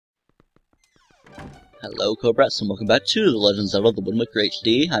Hello Cobrats and welcome back to The Legend of Zelda The Wind Waker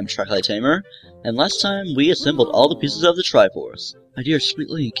HD. I'm TryclydeTamer, and last time we assembled all the pieces of the Triforce. My dear sweet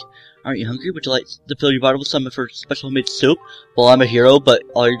Link, aren't you hungry? Would you like to fill your body with some of her special homemade soup? Well, I'm a hero, but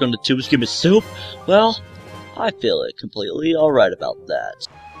all you're going to do is give me soup? Well, I feel completely alright about that.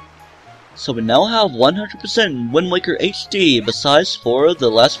 So we now have 100% Wind Waker HD, besides for the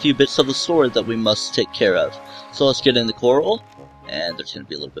last few bits of the sword that we must take care of. So let's get in the coral. And there's gonna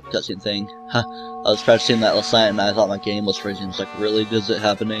be a little bit of a cutscene thing. I was practicing that last night and I thought my game was freezing. I was like, really? Is it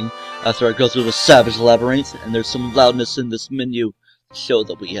happening? After I go through the Savage Labyrinth, and there's some loudness in this menu to show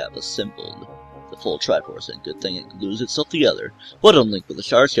that we have assembled the full Triforce, and good thing it glues itself together. What on Link with the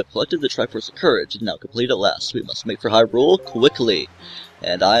shards, you have collected the Triforce of Courage, and now complete at last. We must make for Hyrule quickly.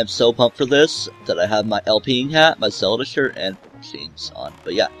 And I am so pumped for this that I have my LPing hat, my Zelda shirt, and jeans on.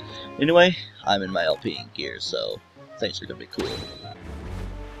 But yeah, anyway, I'm in my LPing gear, so things are gonna be cool.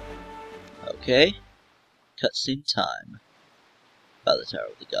 Okay, cutscene time. By the Tower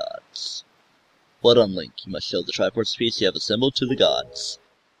of the Gods. What on Link? You must show the Triforce piece you have assembled to the gods.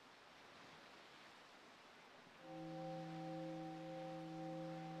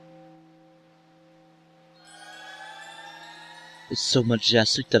 It's so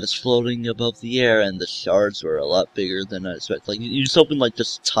majestic that it's floating above the air, and the shards were a lot bigger than I expected. Like, you just opened like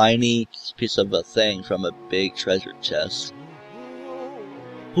this tiny piece of a thing from a big treasure chest.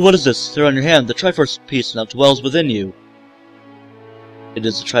 What is this? They're on your hand. The Triforce piece now dwells within you. It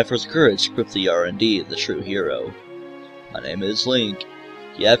is the Triforce of Courage, equipped the R&D, the true hero. My name is Link.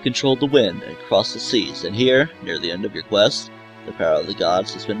 You have controlled the wind and crossed the seas, and here, near the end of your quest, the power of the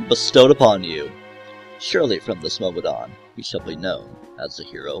gods has been bestowed upon you. Surely from this moment on, you shall be known as the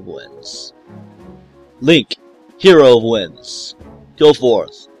Hero of Winds. Link, Hero of Winds, go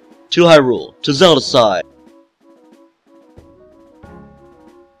forth, to Hyrule, to Zelda's side.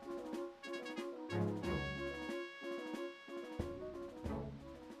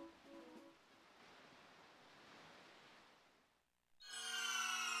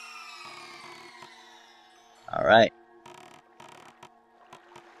 Alright.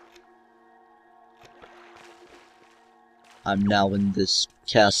 I'm now in this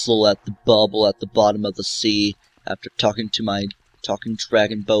castle at the bubble at the bottom of the sea after talking to my talking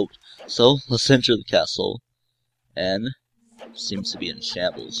dragon boat. So, let's enter the castle. And seems to be in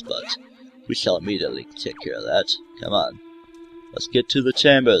shambles, but we shall immediately take care of that. Come on. Let's get to the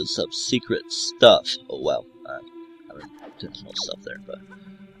chambers of secret stuff. Oh wow, I mean, intentional stuff there, but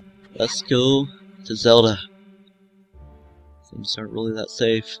let's go to Zelda. Things aren't really that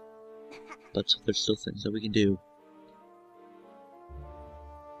safe, but there's still things that we can do.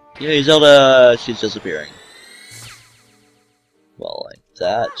 Yay, Zelda! She's disappearing. Well, like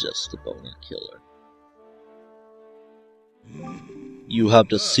that, just a boner killer. You have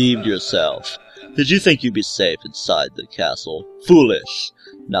deceived yourself. Did you think you'd be safe inside the castle? Foolish!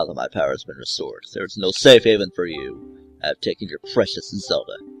 Now that my power has been restored, there is no safe haven for you. I have taken your precious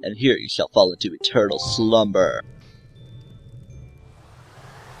Zelda, and here you shall fall into eternal slumber.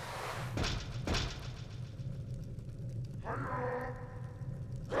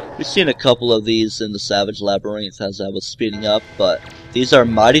 We've seen a couple of these in the Savage Labyrinth as I was speeding up, but these are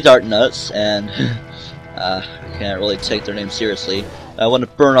Mighty Dark Nuts, and I can't really take their name seriously. I want to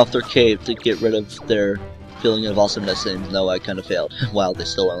burn off their cave to get rid of their feeling of awesomeness, and no, I kind of failed. Wow, they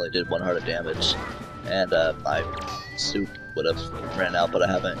still only did 1 heart of damage. And my soup would have ran out, but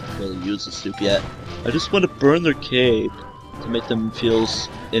I haven't really used the soup yet. I just want to burn their cave to make them feel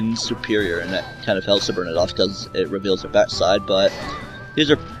superior, and that kind of helps to burn it off because it reveals their backside, but these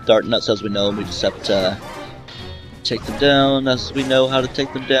are Dark Nuts as we know, and we just have to take them down as we know how to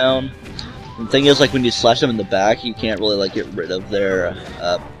take them down. And the thing is, like, when you slash them in the back, you can't really, like, get rid of their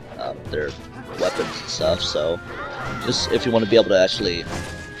weapons and stuff, so just if you want to be able to actually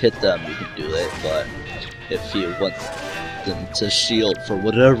hit them, you can do it, but if you want them to shield for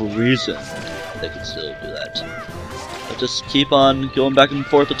whatever reason, they can still do that. But just keep on going back and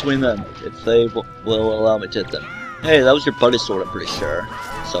forth between them, if they will allow me to hit them. Hey, that was your buddy's sword, I'm pretty sure.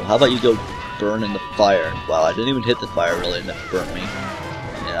 So how about you go burn in the fire? Wow, I didn't even hit the fire really, and it burned me.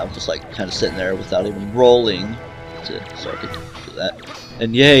 And I was just like kind of sitting there without even rolling, so I could do that.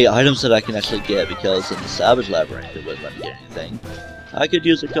 And yay, items that I can actually get, because in the Savage Labyrinth it wouldn't let me get anything. I could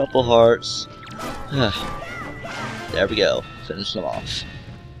use a couple hearts. There we go, finish them off.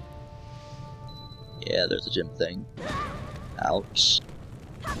 Yeah, there's a gym thing. Ouch.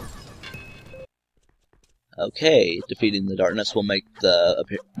 Okay, defeating the darkness will make the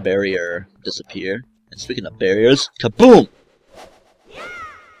barrier disappear. And speaking of barriers, kaboom!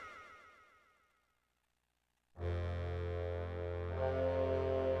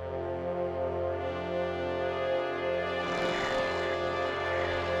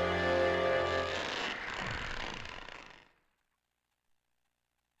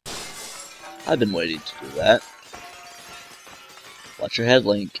 I've been waiting to do that. Watch your head,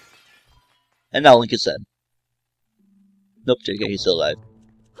 Link. And now Link is dead. Nope, JK, he's still alive.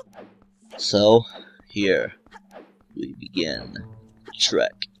 So, here we begin the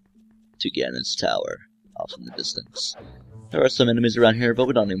trek to Ganon's tower, off in the distance. There are some enemies around here, but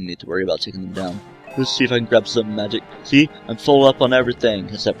we don't even need to worry about taking them down. Let's see if I can grab some magic. See, I'm full up on everything,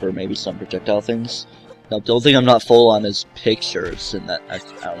 except for maybe some projectile things. Now, the only thing I'm not full on is pictures, and that I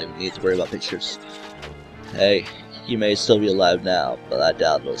don't even need to worry about pictures. Hey, he may still be alive now, but I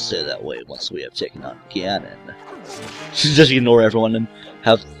doubt it'll stay that way once we have taken on Ganon. Just ignore everyone and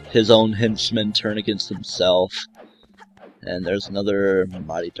have his own henchman turn against himself. And there's another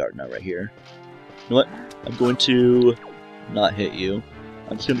mighty Dark Knight right here. You know what? I'm going to not hit you.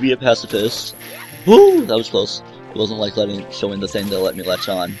 I'm just going to be a pacifist. Woo! That was close. It wasn't like showing the thing that let me latch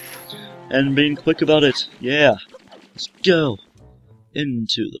on. And being quick about it. Yeah. Let's go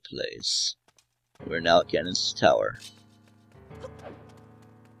into the place. We're now at Ganon's tower.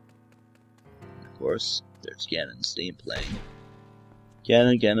 Of course, there's Ganon's theme playing.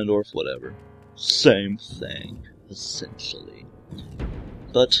 Ganon, Ganondorf, whatever. Same thing, essentially.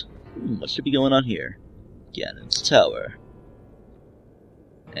 But, what should be going on here? Ganon's tower.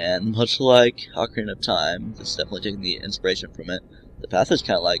 And much like Ocarina of Time, this is definitely taking the inspiration from it. The path is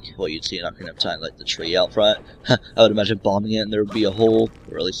kind of like what you'd see in Ocarina of Time, like the tree out front. I would imagine bombing it and there would be a hole,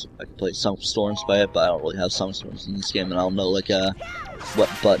 or at least I could play Songstorms by it, but I don't really have Songstorms in this game, and I don't know like what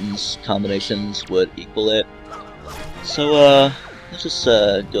buttons combinations would equal it. So let's just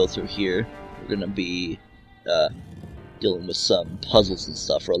go through here. We're gonna be dealing with some puzzles and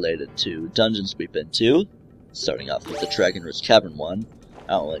stuff related to dungeons we've been to. Starting off with the Dragon Ridge Cavern one.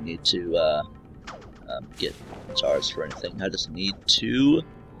 I don't really need to get jars for anything. I just need to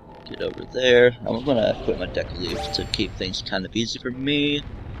get over there. I'm gonna quit my deck leave to keep things kind of easy for me.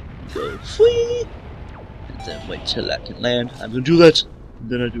 Go free, and then wait till I can land. I'm gonna do that, and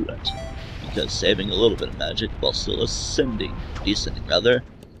then I do that, because saving a little bit of magic while still descending rather.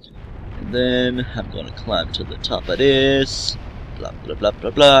 And then I'm gonna climb to the top of this. Blah blah blah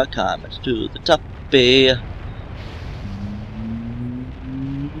blah blah. Climb to the top.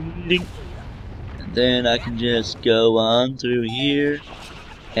 And then I can just go on through here.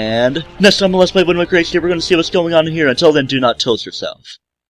 And next time on Let's Play Wind Waker HD, we're going to see what's going on here. Until then, do not toast yourself.